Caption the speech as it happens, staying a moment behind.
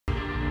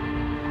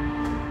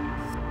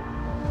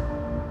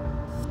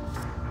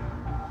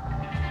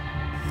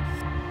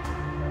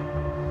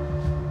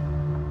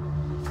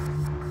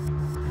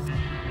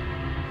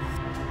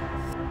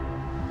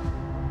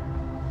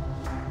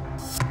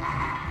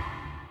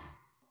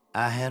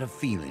I had a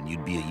feeling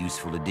you'd be a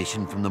useful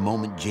addition from the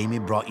moment Jamie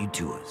brought you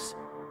to us.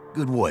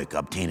 Good work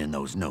obtaining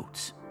those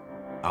notes.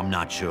 I'm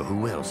not sure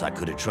who else I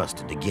could have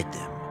trusted to get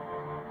them.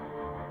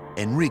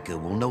 Enrica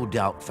will no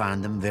doubt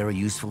find them very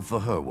useful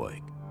for her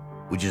work,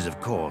 which is of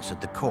course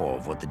at the core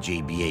of what the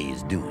JBA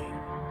is doing.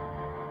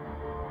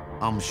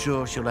 I'm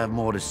sure she'll have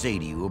more to say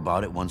to you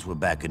about it once we're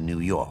back in New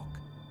York.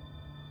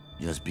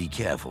 Just be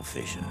careful,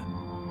 Fisher.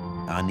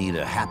 I need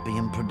her happy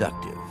and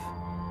productive,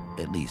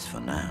 at least for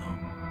now.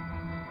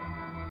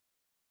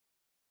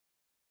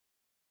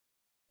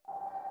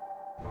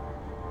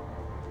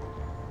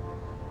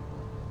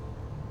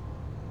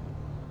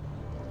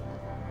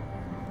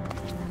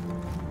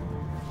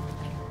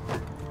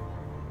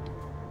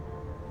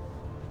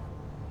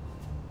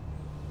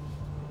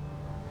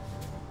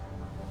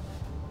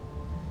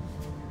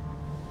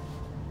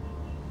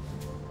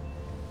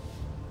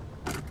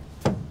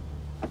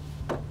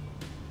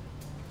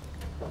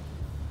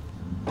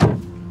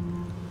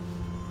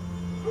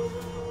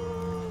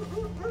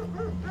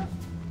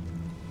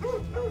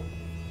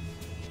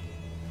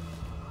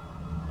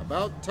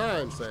 About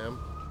time, Sam.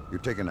 You're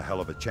taking a hell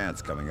of a chance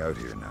coming out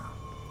here now.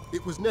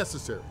 It was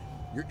necessary.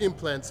 Your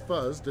implants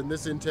fuzzed, and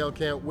this intel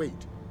can't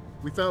wait.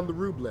 We found the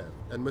Rublev,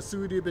 and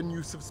Masood ibn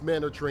Yusuf's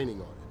men are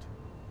training on it.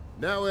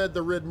 Now add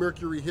the red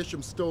mercury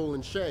Hisham stole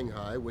in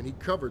Shanghai when he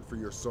covered for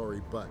your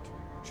sorry butt.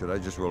 Should I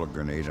just roll a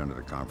grenade under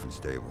the conference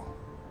table?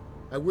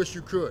 I wish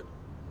you could,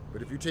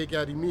 but if you take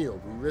out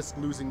Emil, we risk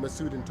losing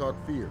Masood and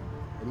Takfir,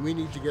 and we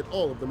need to get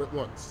all of them at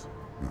once.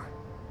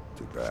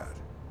 Too bad.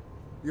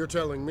 You're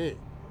telling me.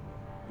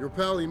 Your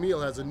pal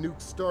Emil has a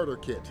nuke starter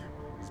kit.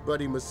 His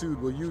buddy Masood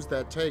will use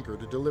that tanker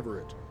to deliver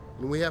it,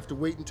 and we have to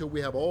wait until we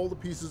have all the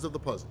pieces of the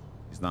puzzle.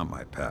 He's not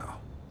my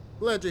pal.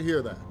 Glad to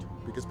hear that,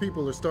 because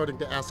people are starting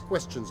to ask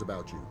questions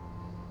about you.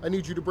 I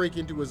need you to break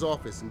into his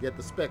office and get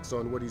the specs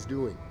on what he's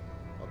doing.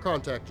 I'll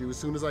contact you as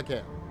soon as I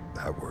can.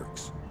 That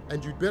works.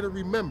 And you'd better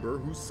remember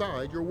whose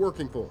side you're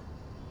working for.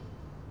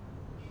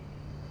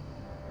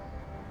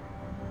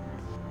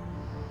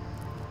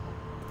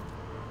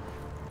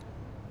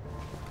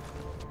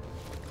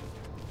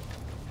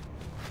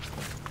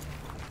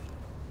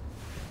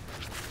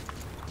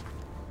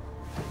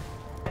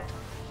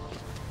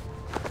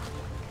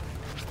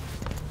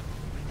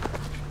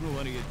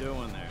 What are you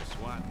doing there,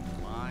 swatting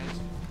flies?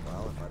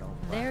 Well, if I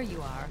don't... There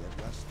you are.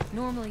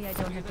 Normally I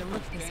don't have to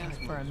look this hard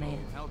for a man.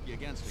 Help you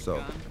against a So?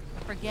 gun?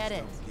 Forget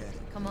it.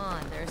 Come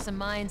on, there are some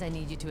mines I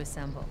need you to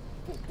assemble.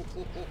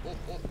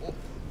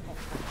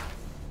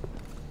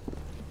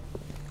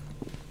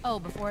 Oh,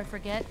 before I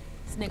forget,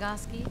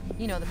 Snigoski,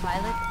 you know the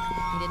pilot,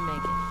 he didn't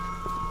make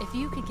it. If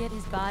you could get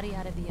his body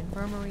out of the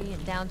infirmary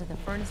and down to the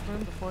furnace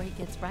room before he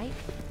gets right,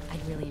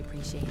 I'd really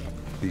appreciate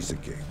it. Piece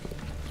of cake.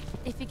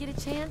 If you get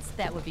a chance,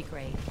 that would be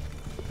great.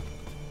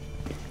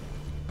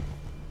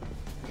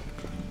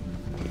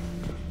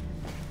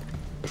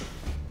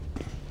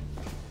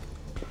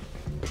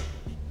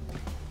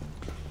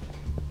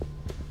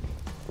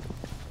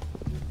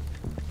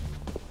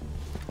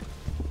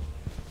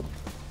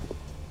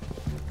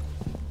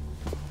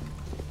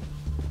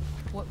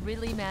 What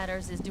really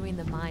matters is doing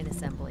the mine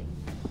assembly.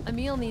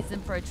 Emil needs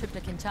them for a trip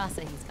to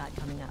Kinshasa he's got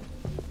coming up.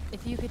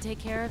 If you could take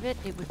care of it,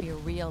 it would be a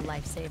real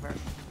lifesaver.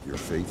 Your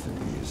faith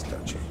in me is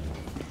touching.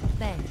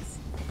 Thanks.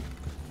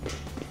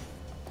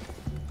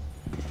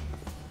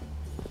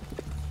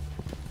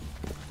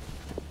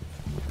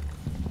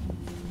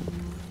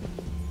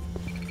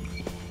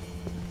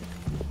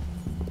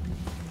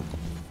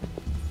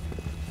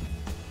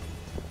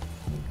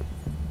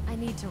 I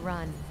need to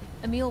run.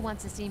 Emil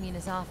wants to see me in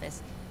his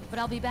office, but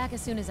I'll be back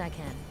as soon as I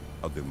can.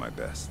 I'll do my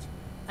best.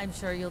 I'm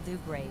sure you'll do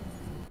great.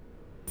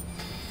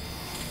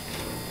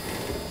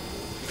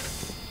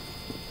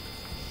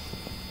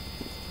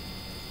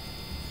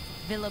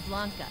 Villa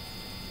Blanca.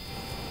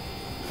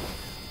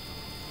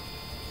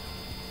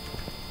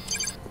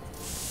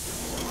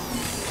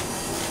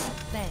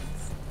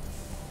 Thanks.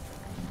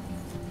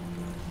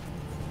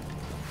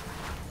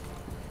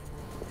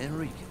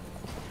 Enrica.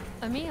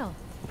 Emil,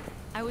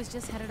 I was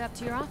just headed up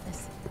to your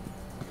office.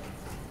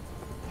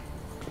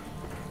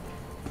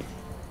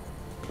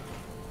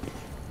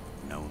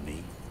 No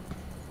need.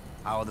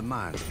 How are the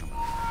mines coming?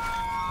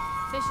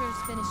 Fisher's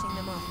finishing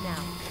them off now.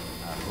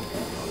 I hope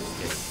you're not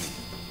as steady.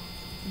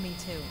 Me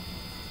too.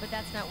 But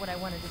that's not what I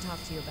wanted to talk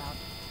to you about.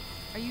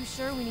 Are you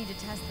sure we need to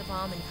test the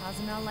bomb in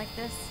Cozumel like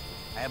this?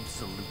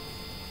 Absolutely.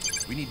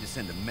 We need to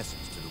send a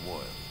message to the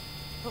world.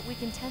 But we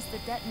can test the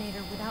detonator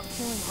without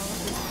killing all of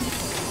these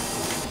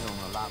people. We'll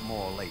know a lot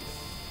more later.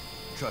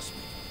 Trust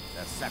me,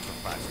 that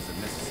sacrifice is a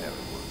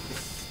necessary one.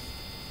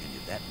 And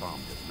if that bomb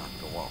does not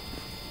go off,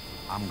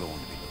 I'm going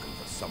to be looking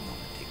for someone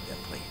to take their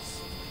place.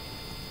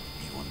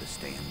 You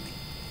understand me?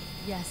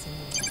 Yes,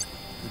 Emil.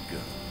 Good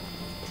girl.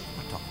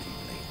 I'll talk to you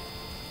later.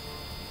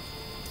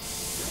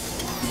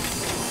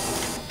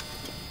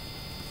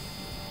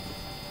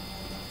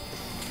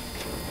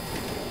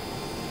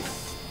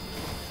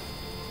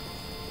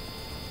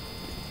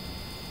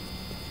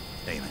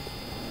 Damon,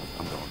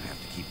 I'm going to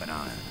have to keep an eye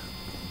on her.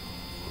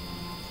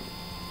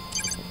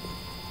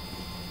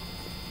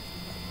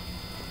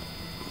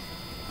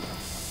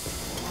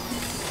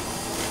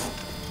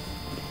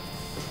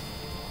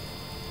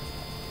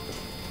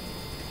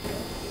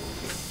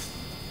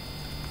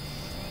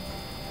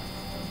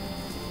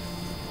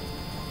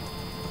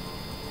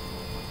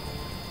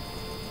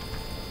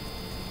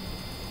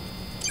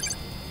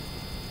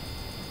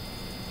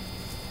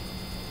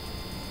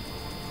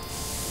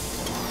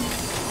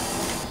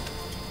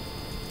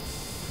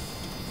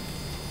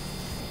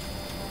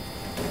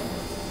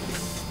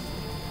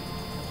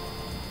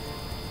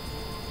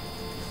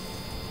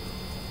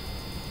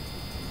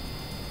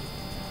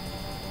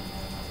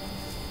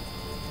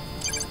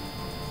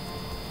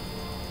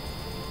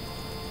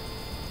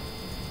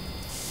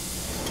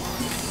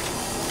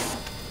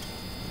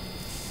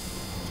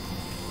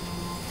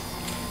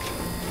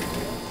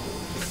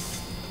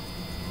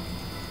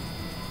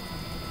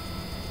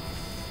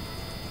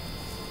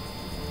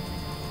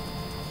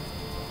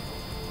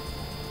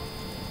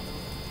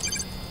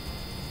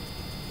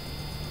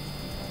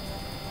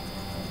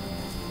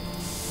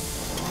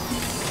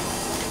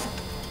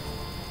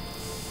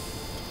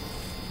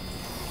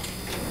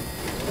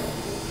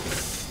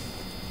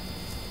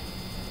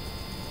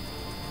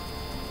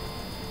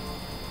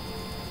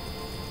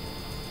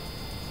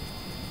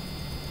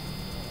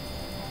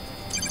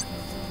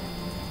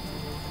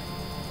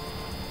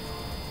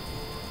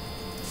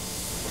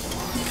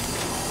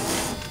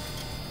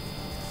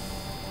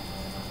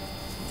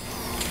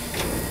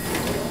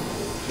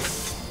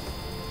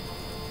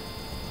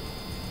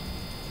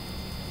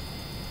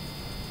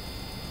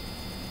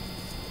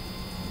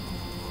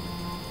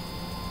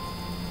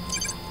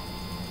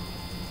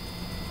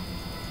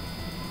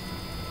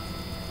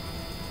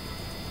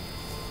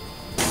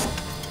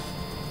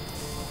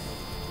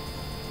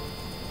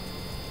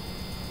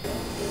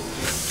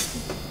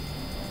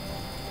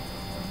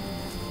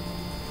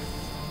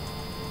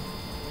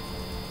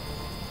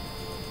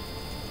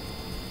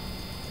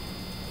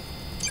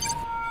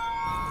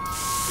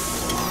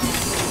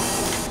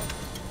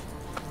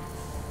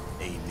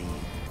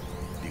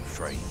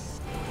 train.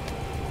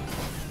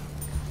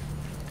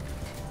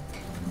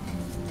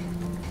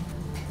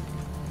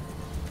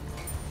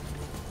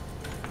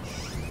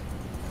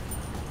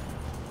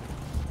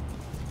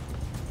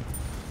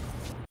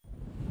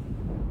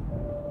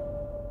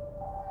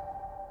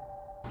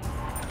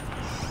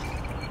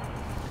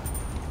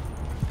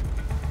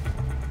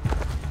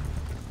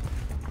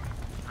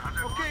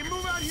 Okay,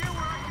 move out here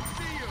where I can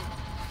see you.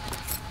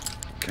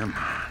 Come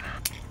on.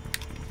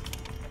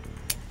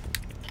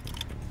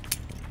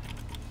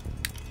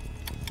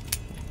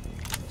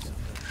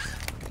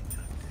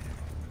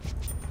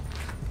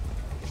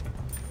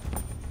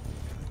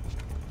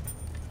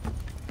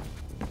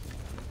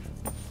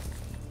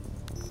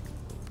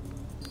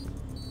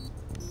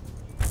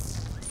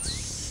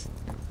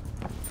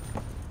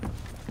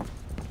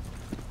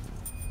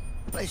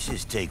 Let's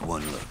just take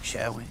one look,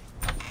 shall we?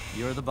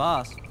 You're the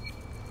boss.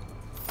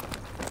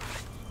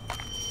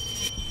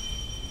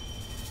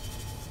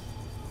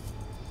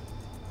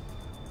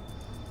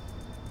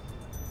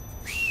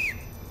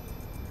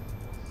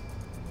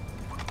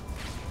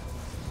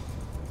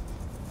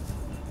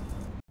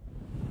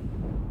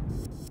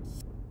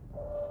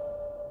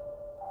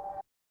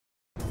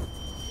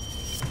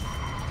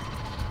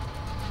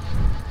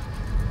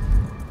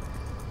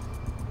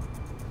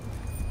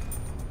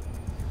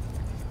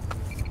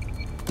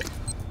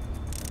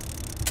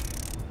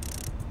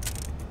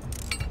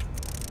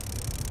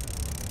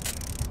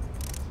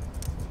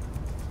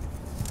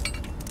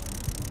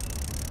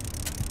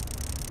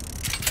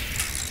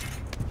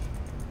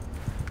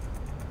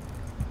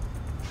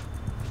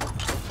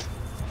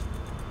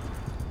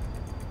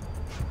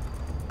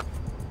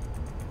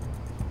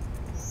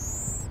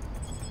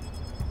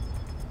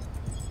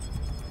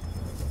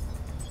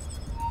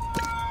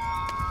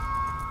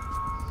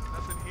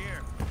 Nothing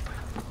here.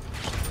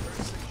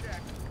 Emergency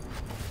check.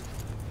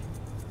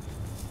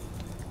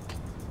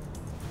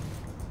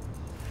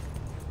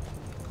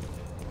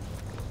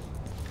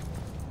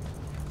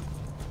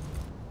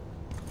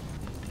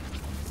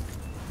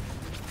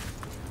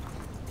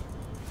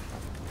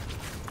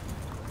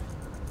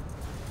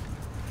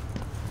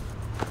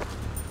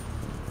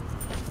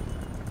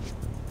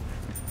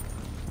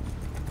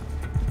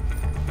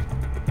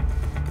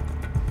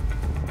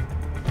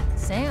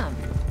 Sam.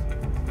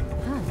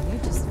 Oh,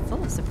 you're just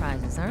full of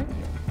surprises, aren't you?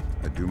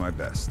 I do my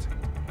best.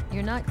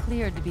 You're not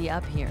cleared to be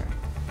up here.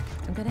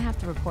 I'm gonna have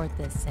to report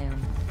this, Sam.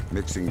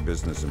 Mixing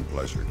business and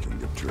pleasure can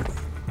get tricky.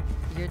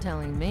 You're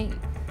telling me.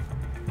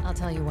 I'll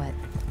tell you what.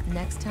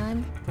 Next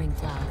time, bring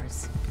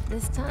flowers.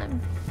 This time,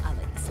 I'll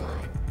let you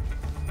slide.